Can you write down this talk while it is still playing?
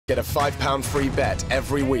Get a £5 free bet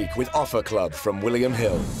every week with Offer Club from William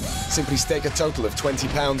Hill. Simply stake a total of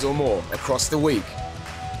 £20 or more across the week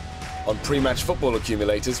on pre-match football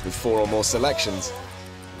accumulators with 4 or more selections,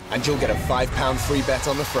 and you'll get a £5 free bet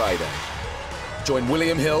on the Friday. Join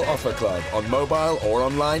William Hill Offer Club on mobile or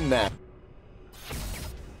online now.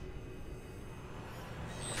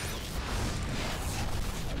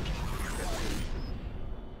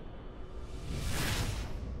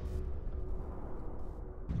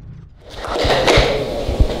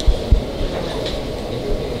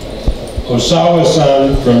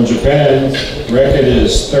 Osawa-san from Japan, record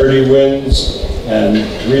is 30 wins and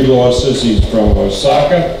 3 losses. He's from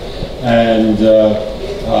Osaka, and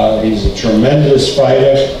he's a tremendous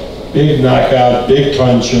fighter, big knockout, big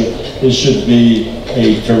puncher. This should be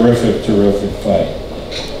a terrific, terrific fight.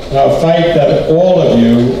 Now, a fight that all of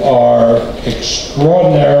you are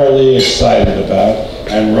extraordinarily excited about,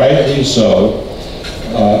 and rightly so,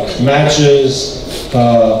 matches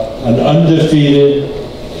an undefeated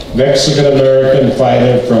Mexican-American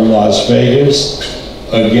fighter from Las Vegas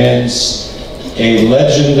against a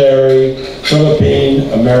legendary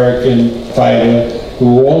Philippine-American fighter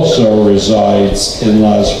who also resides in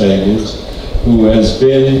Las Vegas, who has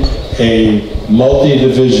been a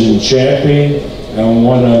multi-division champion and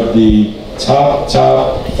one of the top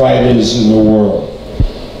fighters in the world.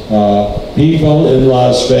 People in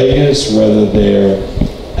Las Vegas, whether they're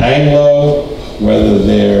Anglo, whether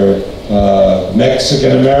they're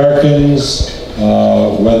Mexican Americans,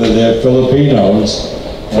 whether they're Filipinos,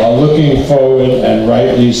 are looking forward, and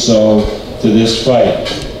rightly so, to this fight.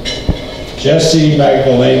 Jessie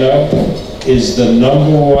Magdaleno is the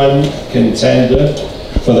 #1 contender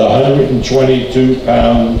for the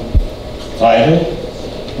 122-pound title.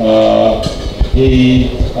 He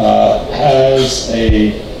has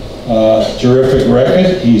a terrific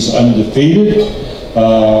record. He's undefeated.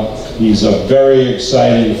 He's a very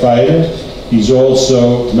exciting fighter. He's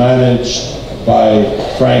also managed by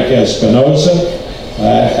Frank Espinosa.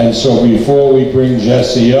 And so before we bring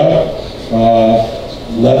Jessie up,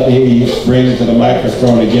 let me bring to the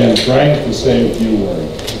microphone again Frank to say a few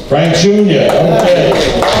words. Frank Jr., okay.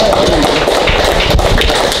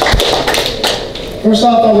 First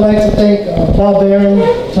off, I would like to thank Bob Aaron,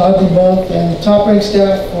 Todd DeBuff, and Top Rank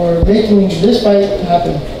staff for making this fight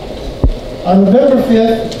happen. On November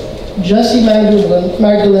 5th, Jessie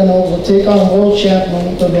Magdaleno will take on world champ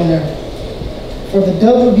NONITO DONAIRE for the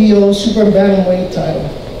WBO Super Bantamweight title.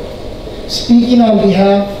 Speaking on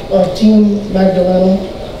behalf of Team Magdaleno,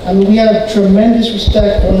 I mean, we have tremendous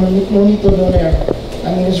respect for NONITO DONAIRE.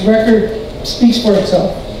 I mean, his record speaks for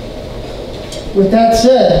itself. With that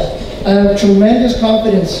said, I have tremendous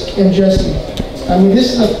confidence in Jessie. I mean,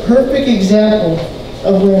 this is a perfect example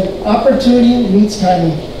of when opportunity meets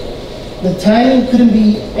timing. The timing couldn't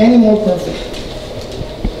be any more perfect.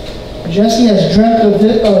 Jessie has dreamt of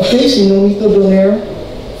facing NONITO DONAIRE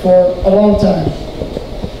for a long time,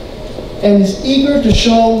 and is eager to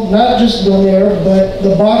show not just Donaire, but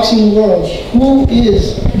the boxing world who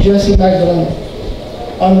is Jessie Magdaleno.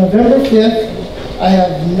 On November 5th, I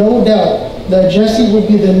have no doubt that Jessie would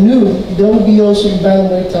be the new WBO Super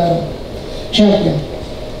Bantamweight title champion,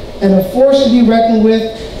 and a force to be reckoned with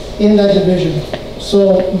in that division.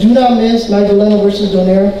 So do not miss Magdaleno versus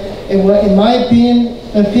Donaire, and what, in my opinion,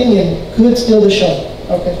 could steal the show.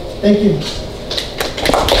 Okay, thank you.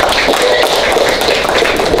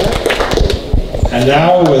 And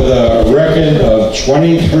now with a record of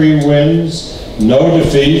 23 wins, no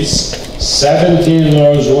defeats, 17 of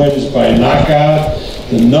those wins by knockout,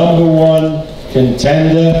 the #1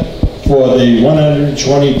 contender for the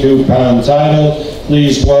 122-pound title,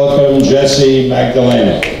 please welcome Jessie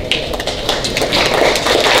Magdaleno.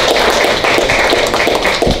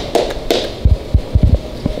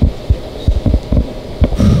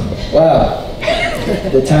 Wow,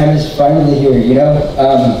 the time is finally here, you know?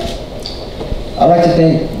 I'd like to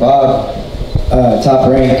thank Bob, Top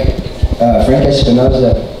Rank, Frank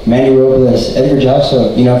Espinosa, Manny Robles, Edgar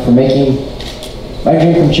Josso, you know, for making my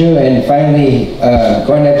dream come true and finally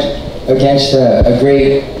going up against a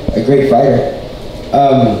great fighter.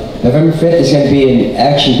 November 5th is going to be an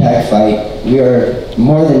action-packed fight. We are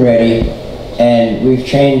more than ready, and we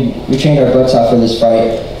trained our butts off for this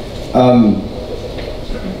fight.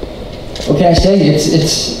 What can I say?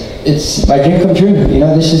 It's my dream come true. You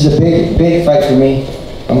know, this is a big fight for me.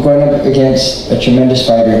 I'm going up against a tremendous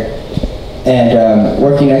fighter, and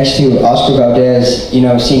working next to Oscar Valdez, you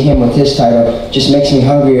know, seeing him with his title just makes me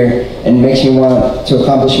hungrier and makes me want to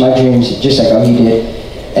accomplish my dreams just like how he did.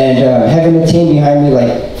 And having a team behind me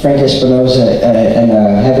like Frank Espinosa and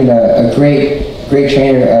having a great great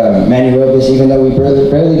trainer, Manny Robles. Even though we've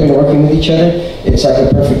barely been working with each other, it's like a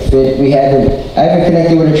perfect fit. I haven't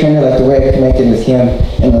connected with a trainer like the way I connected with him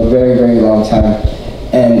in a very, very long time.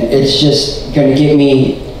 And it's just going to get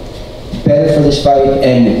me better for this fight,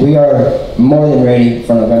 and we are more than ready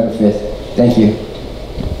for November 5th. Thank you.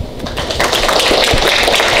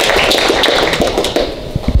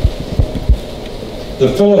 The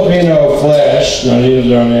Filipino Flash, NONITO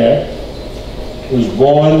Donaire, was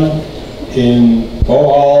born in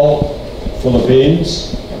Bohol,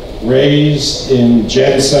 Philippines, raised in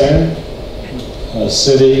Ginseng, a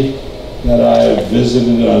city that I have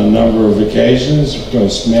visited on a number of occasions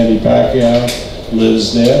because Manny Pacquiao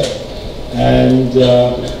lives there. And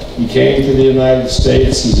he came to the United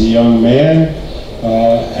States as a young man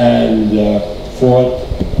and fought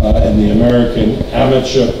in the American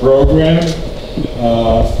amateur program.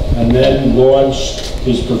 And then launched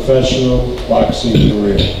his professional boxing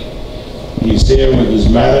career. He's here with his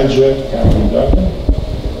manager, Captain Duncan.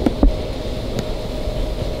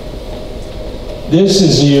 This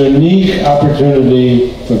is a unique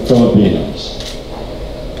opportunity for Filipinos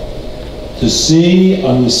to see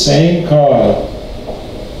on the same card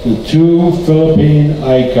the two Philippine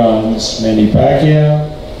icons, Manny Pacquiao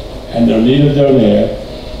and NONITO Donaire,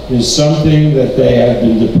 is something that they have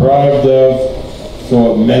been deprived of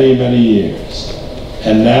for many, many years.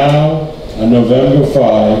 And now, on November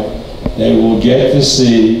 5, they will get to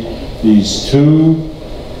see these two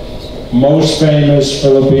most famous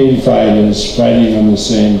Philippine fighters fighting on the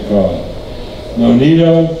same card.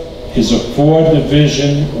 NONITO is a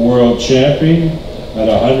 4-division world champion at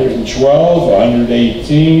 112,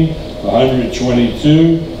 118,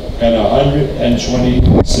 122, and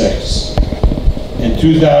 126. In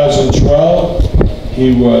 2012,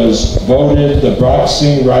 he was voted the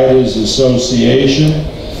Boxing Writers Association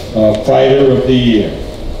Fighter of the Year.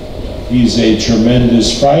 He's a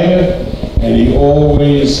tremendous fighter, and he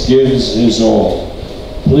always gives his all.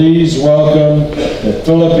 Please welcome the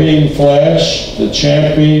Philippine Flash, the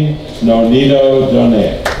champion, NONITO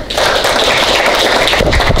Donaire.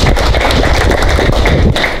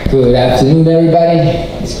 Good afternoon, everybody.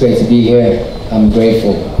 It's great to be here. I'm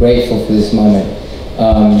grateful for this moment.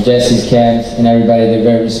 Jessie's camps and everybody, they're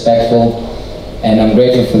very respectful, and I'm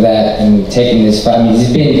grateful for that and taking this fight. I mean, he's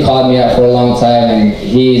been calling me out for a long time, and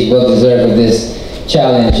he is well deserved of this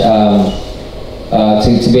challenge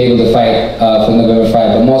to be able to fight for November 5.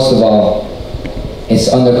 But most of all, it's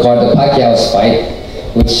undercard the Pacquiao's fight,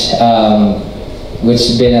 which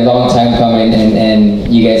has been a long time coming, and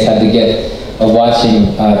you guys have the gift of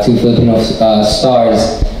watching two Filipino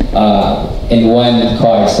stars in one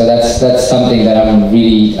card. So that's something that I'm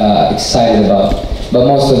really excited about. But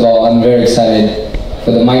most of all, I'm very excited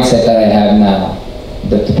for the mindset that I have now.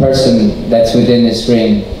 The person that's within this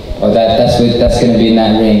ring, or that's going to be in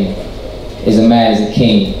that ring, is a man, is a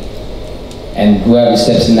king. And whoever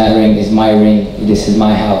steps in that ring is my ring. This is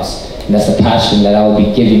my house. And that's the passion that I will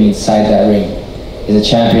be giving inside that ring. Is a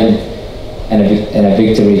champion and a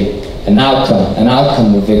victory. An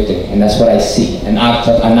outcome of victory, and that's what I see, an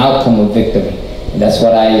outcome of victory. And that's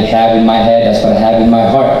what I have in my head, that's what I have in my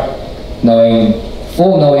heart, knowing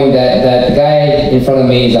that the guy in front of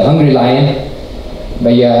me is a hungry lion,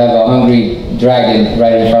 but you have a hungry dragon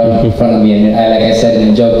right in front of me, and like I said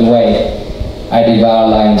in a joking way, I devour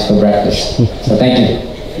lions for breakfast. So thank you.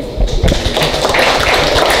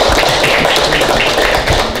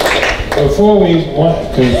 Before we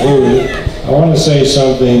conclude, I want to say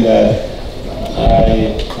something that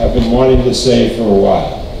I have been wanting to say for a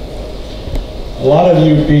while. A lot of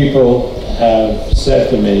you people have said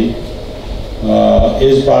to me,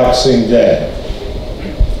 is boxing dead?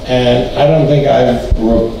 And I don't think I've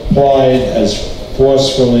replied as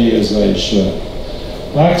forcefully as I should.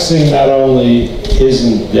 Boxing not only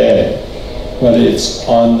isn't dead, but it's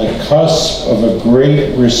on the cusp of a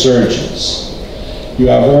great resurgence. You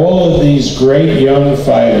have all of these great young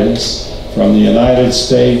fighters from the United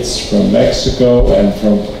States, from Mexico, and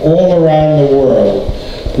from all around the world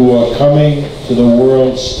who are coming to the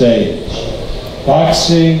world stage.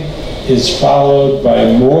 Boxing is followed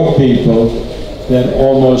by more people than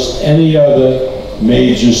almost any other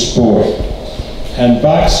major sport. And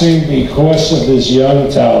boxing, because of this young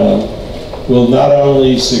talent, will not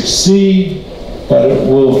only succeed, but it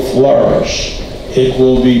will flourish. It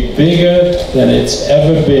will be bigger than it's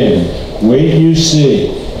ever been. Wait, you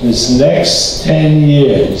see. This next 10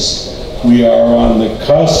 years, we are on the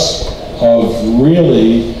cusp of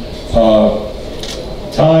really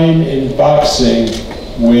time in boxing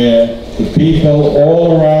where the people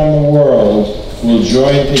all around the world will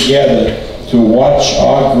join together to watch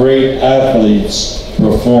our great athletes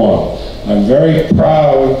perform. I'm very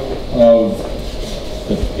proud of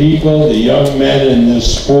the people, the young men in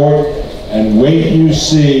this sport, and wait you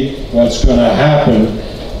see what's going to happen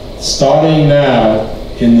starting now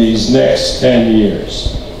in these next 10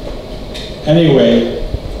 years. Anyway,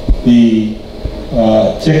 the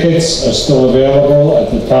tickets are still available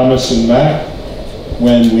at the Thomas and Mack.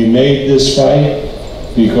 When we made this fight,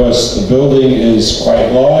 because the building is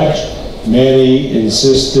quite large, Manny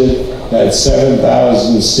insisted that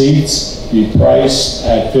 7,000 seats be priced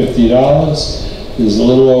at $50. There's a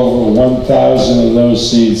little over 1,000 of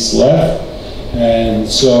those seats left, and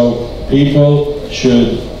so people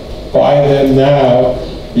should buy them now,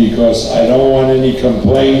 because I don't want any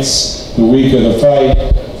complaints the week of the fight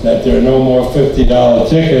that there are no more $50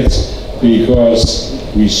 tickets, because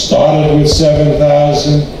we started with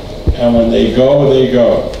 7,000, and when they go, they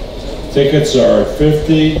go. Tickets are at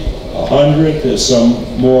 50, 100, there's some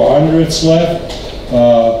more hundreds left,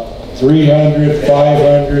 300,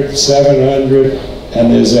 500, 700, and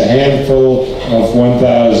there's a handful of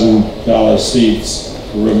 $1,000 seats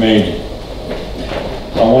remaining.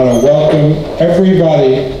 I want to welcome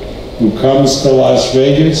everybody who comes to Las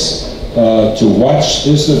Vegas to watch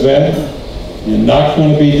this event. You're not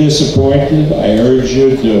going to be disappointed. I urge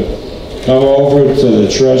you to come over to the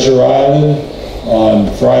Treasure Island on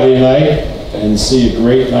Friday night and see a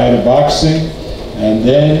great night of boxing, and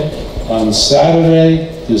then on Saturday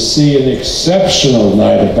to see an exceptional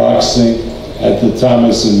night of boxing at the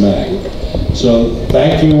Thomas and Mack. So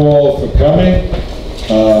thank you all for coming.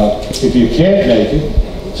 If you can't make it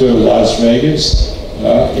to Las Vegas,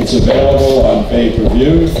 it's available on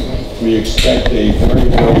pay-per-view. We expect a very,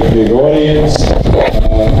 very big audience.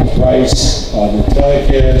 The price on the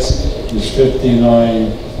telecast is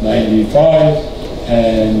 $59.95,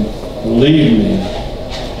 and believe me,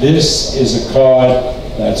 this is a card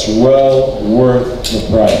that's well worth the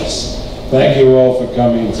price. Thank you all for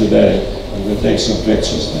coming today. I'm going to take some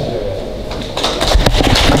pictures now.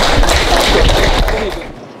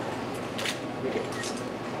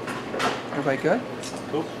 Everybody good?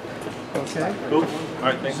 Cool. Okay. Cool. All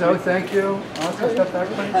right, thanks. So thank you. Also, step back,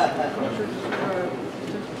 okay,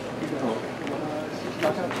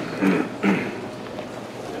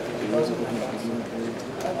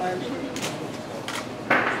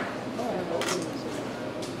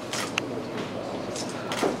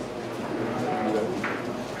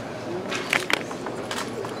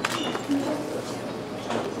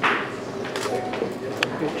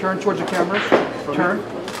 turn towards the cameras. Turn.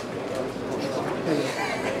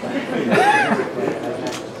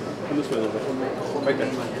 Come this way a little bit. Right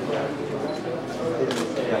there.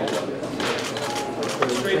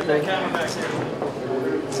 Straight to the camera back here.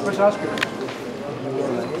 Where's Oscar?